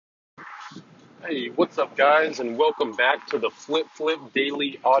Hey, what's up, guys, and welcome back to the Flip Flip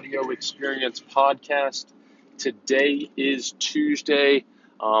Daily Audio Experience podcast. Today is Tuesday.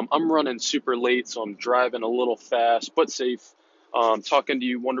 I'm running super late, so I'm driving a little fast but safe, talking to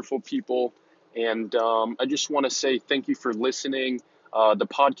you wonderful people. And I just want to say thank you for listening. The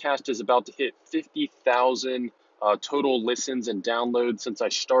podcast is about to hit 50,000 total listens and downloads since I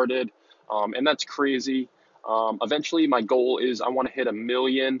started, and that's crazy. Eventually, my goal is I want to hit a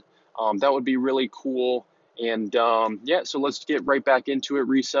million. That would be really cool. And yeah, so let's get right back into it,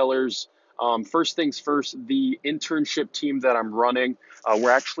 resellers. First things first, the internship team that I'm running, we're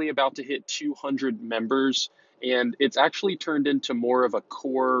actually about to hit 200 members, and it's actually turned into more of a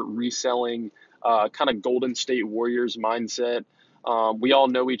core reselling kind of Golden State Warriors mindset. We all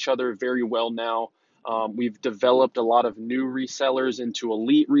know each other very well now. We've developed a lot of new resellers into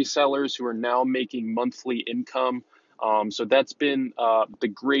elite resellers who are now making monthly income. So that's been the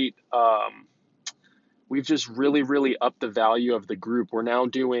great. We've just really upped the value of the group. We're now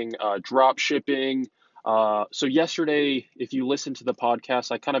doing drop shipping. So yesterday, if you listen to the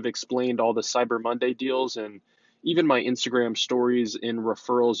podcast, I kind of explained all the Cyber Monday deals and even my Instagram stories in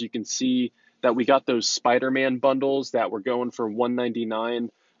referrals. You can see that we got those Spider-Man bundles that were going for $199.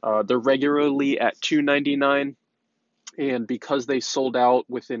 They're regularly at $299. And because they sold out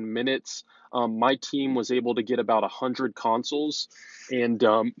within minutes, my team was able to get about 100 consoles, and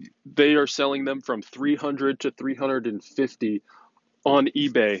they are selling them from 300 to 350 on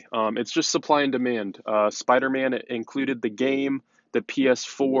eBay. It's just supply and demand. Spider-Man included the game, the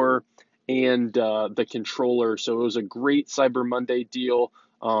PS4, and the controller. So it was a great Cyber Monday deal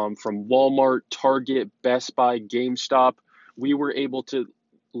from Walmart, Target, Best Buy, GameStop. We were able to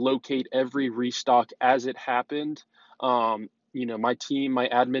locate every restock as it happened. My team, my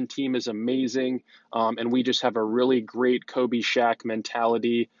admin team is amazing, and we just have a really great Kobe Shaq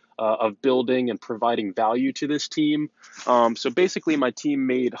mentality of building and providing value to this team. So basically, my team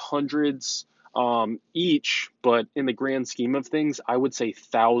made hundreds each, but in the grand scheme of things, I would say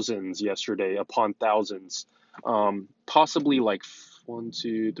thousands yesterday upon thousands. Possibly like one,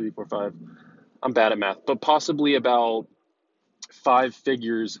 two, three, four, five. I'm bad at math, but possibly about five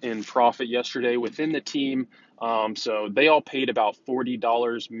figures in profit yesterday within the team. So they all paid about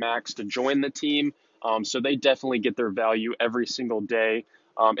 $40 max to join the team. So they definitely get their value every single day.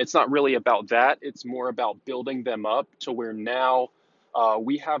 It's not really about that. It's more about building them up to where now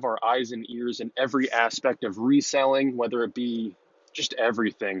we have our eyes and ears in every aspect of reselling, whether it be just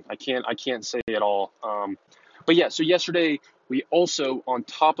everything. I can't say it all. But yeah, so yesterday we also, on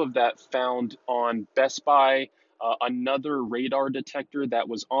top of that, found on Best Buy another radar detector that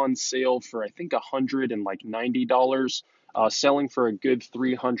was on sale for I think $190, selling for a good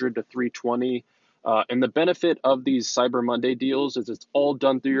 300 to 320. And the benefit of these Cyber Monday deals is it's all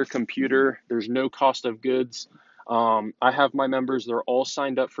done through your computer. There's no cost of goods. I have my members, they're all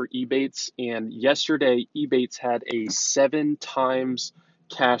signed up for Ebates, and yesterday Ebates had a 7 times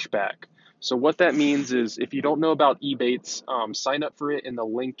cashback. So what that means is if you don't know about Ebates, sign up for it in the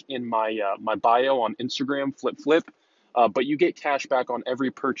link in my bio on Instagram, Flip Flip. But you get cash back on every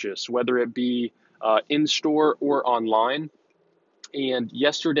purchase, whether it be in store or online. And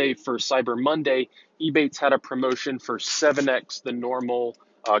yesterday for Cyber Monday, Ebates had a promotion for 7x the normal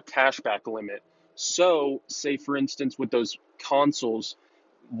cashback limit. So, say for instance, with those consoles,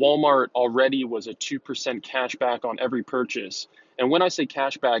 Walmart already was a 2% cashback on every purchase. And when I say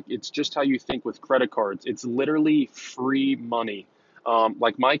cashback, it's just how you think with credit cards. It's literally free money.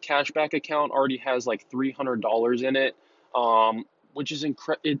 Like my cashback account already has like $300 in it, which is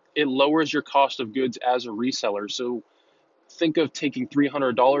it lowers your cost of goods as a reseller. So think of taking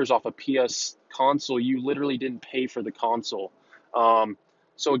 $300 off a PS console. You literally didn't pay for the console.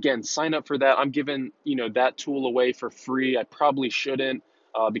 So again, sign up for that. I'm giving that tool away for free. I probably shouldn't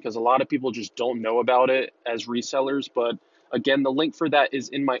because a lot of people just don't know about it as resellers. But again, the link for that is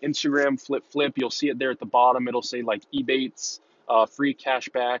in my Instagram, Flip Flip. You'll see it there at the bottom. It'll say like Ebates, free cash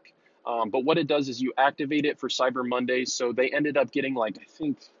back. But what it does is you activate it for Cyber Monday. So they ended up getting like,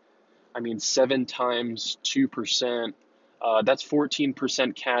 7 times 2%. That's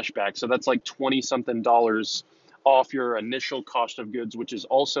 14% cash back. So that's like 20 something dollars off your initial cost of goods, which is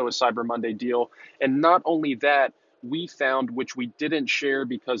also a Cyber Monday deal. And not only that, we found, which we didn't share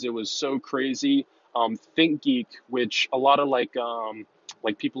because it was so crazy, ThinkGeek, which a lot of like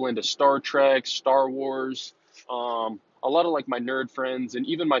people into Star Trek, Star Wars, a lot of like my nerd friends and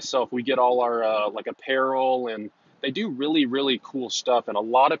even myself, we get all our like apparel, and they do really cool stuff. And a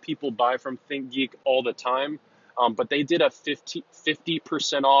lot of people buy from ThinkGeek all the time. But they did a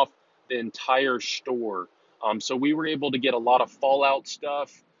 50% off the entire store. So we were able to get a lot of Fallout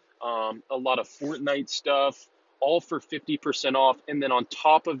stuff. a lot of Fortnite stuff, all for 50% off. And then on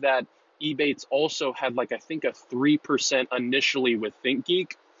top of that, Ebates also had like, I think a 3% initially with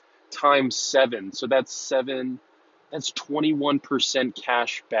ThinkGeek times seven. So that's 21%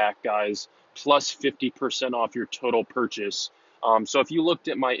 cash back, guys, plus 50% off your total purchase. So if you looked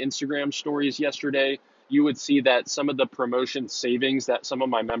at my Instagram stories yesterday, you would see that some of the promotion savings that some of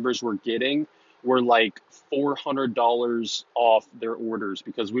my members were getting were like $400 off their orders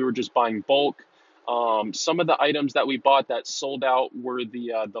because we were just buying bulk. Some of the items that we bought that sold out were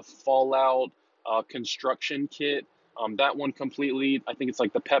the Fallout construction kit. That one completely, I think it's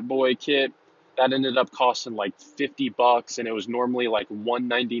like the Pet Boy kit that ended up costing like $50, and it was normally like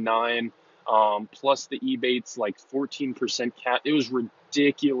 $199. Plus the Ebates like 14% cat. It was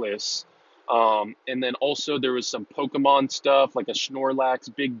ridiculous. And then also there was some Pokemon stuff like a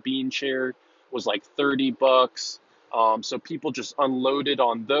Snorlax Big Bean Chair was like $30. So people just unloaded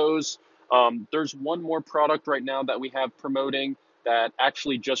on those. There's one more product right now that we have promoting that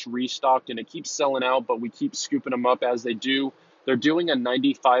actually just restocked and it keeps selling out, but we keep scooping them up as they do. They're doing a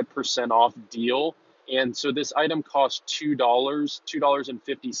 95% off deal. And so this item costs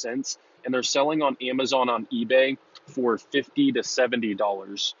 $2.50, and they're selling on Amazon, on eBay for $50 to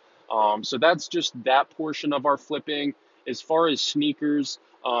 $70. So that's just that portion of our flipping. As far as sneakers,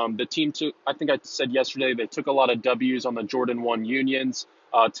 the team took, I think I said yesterday, they took a lot of W's on the Jordan 1 Unions.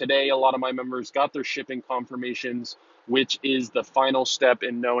 Today, a lot of my members got their shipping confirmations, which is the final step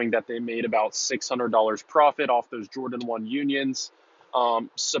in knowing that they made about $600 profit off those Jordan 1 Unions.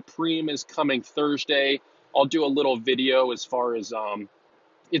 Supreme is coming Thursday. I'll do a little video as far as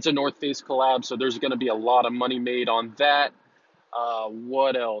it's a North Face collab, so there's going to be a lot of money made on that.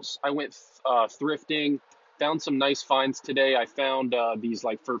 What else? I went thrifting, found some nice finds today. I found these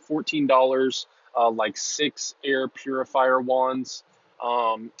like for $14, like 6 air purifier wands.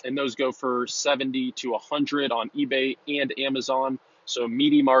 And those go for 70 to 100 on eBay and Amazon. So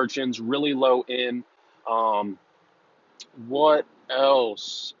meaty margins, really low in. What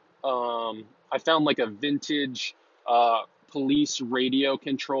else? I found like a vintage police radio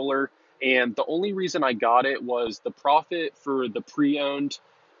controller, and the only reason I got it was the profit for the pre-owned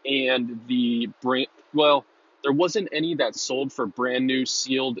and the brand. Well, there wasn't any that sold for brand new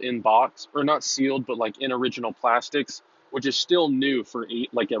sealed in box, or not sealed, but like in original plastics, which is still new for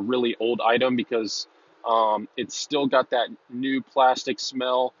like a really old item because it's still got that new plastic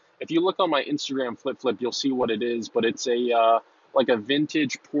smell. If you look on my Instagram flip, you'll see what it is, but it's a like a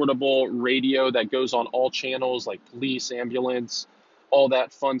vintage portable radio that goes on all channels, like police, ambulance, all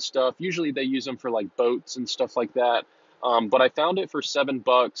that fun stuff. Usually they use them for like boats and stuff like that. But I found it for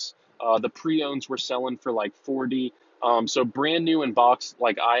 $7. The pre-owns were selling for like 40. So brand new in box,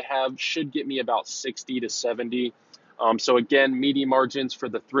 like I have, should get me about 60 to 70. So again, meaty margins for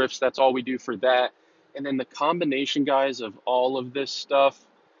the thrifts. That's all we do for that. And then the combination, guys, of all of this stuff,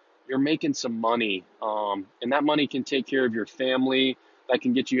 you're making some money. And that money can take care of your family. That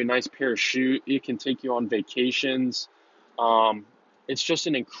can get you a nice pair of shoes. It can take you on vacations. It's just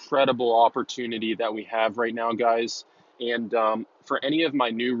an incredible opportunity that we have right now, guys. And for any of my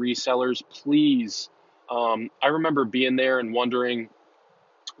new resellers, please, I remember being there and wondering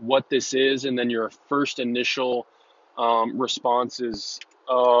what this is, and then your first initial response is,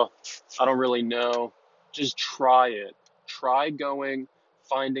 I don't really know. Just try it. Try going,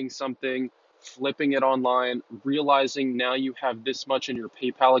 finding something, flipping it online, realizing now you have this much in your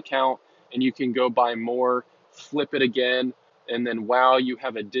PayPal account and you can go buy more, flip it again, and then wow, you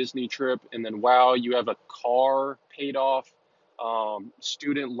have a Disney trip, and then wow, you have a car paid off,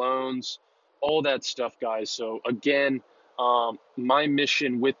 student loans, all that stuff, guys. So again, my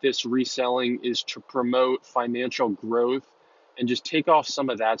mission with this reselling is to promote financial growth and just take off some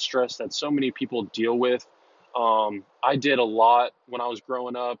of that stress that so many people deal with. I did a lot when I was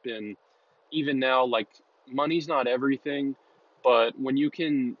growing up, and even now, like, money's not everything, but when you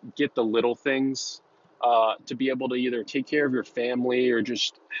can get the little things to be able to either take care of your family or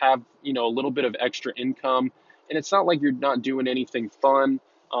just have, a little bit of extra income, and it's not like you're not doing anything fun.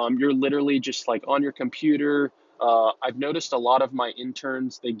 You're literally just like on your computer. I've noticed a lot of my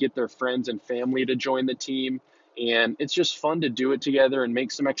interns, they get their friends and family to join the team, and it's just fun to do it together and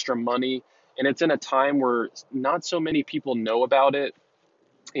make some extra money. And it's in a time where not so many people know about it,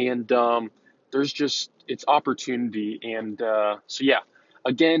 and there's just, it's opportunity. And so yeah,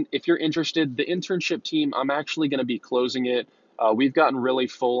 again, if you're interested, the internship team, I'm actually going to be closing it. We've gotten really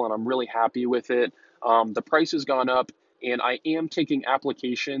full and I'm really happy with it. The price has gone up, and I am taking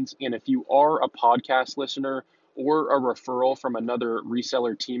applications, and if you are a podcast listener or a referral from another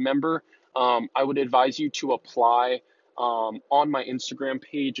reseller team member, I would advise you to apply. on my Instagram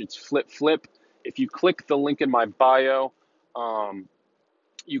page. It's Flip Flip. If you click the link in my bio, um,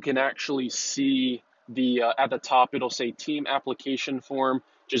 you can actually see the at the top it'll say team application form.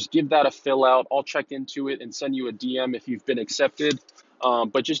 Just give that a fill out. I'll check into it and send you a DM if you've been accepted.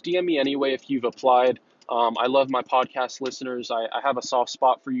 But just DM me anyway if you've applied. I love my podcast listeners. I have a soft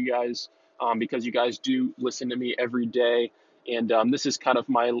spot for you guys because you guys do listen to me every day, and this is kind of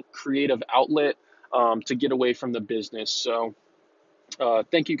my creative outlet to get away from the business. So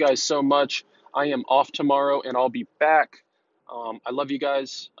thank you guys so much. I am off tomorrow and I'll be back. I love you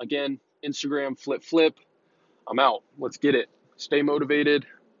guys. Again, Instagram, Flip Flip. I'm out. Let's get it. Stay motivated.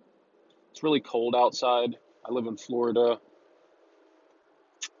 It's really cold outside. I live in Florida.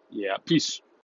 Yeah, peace.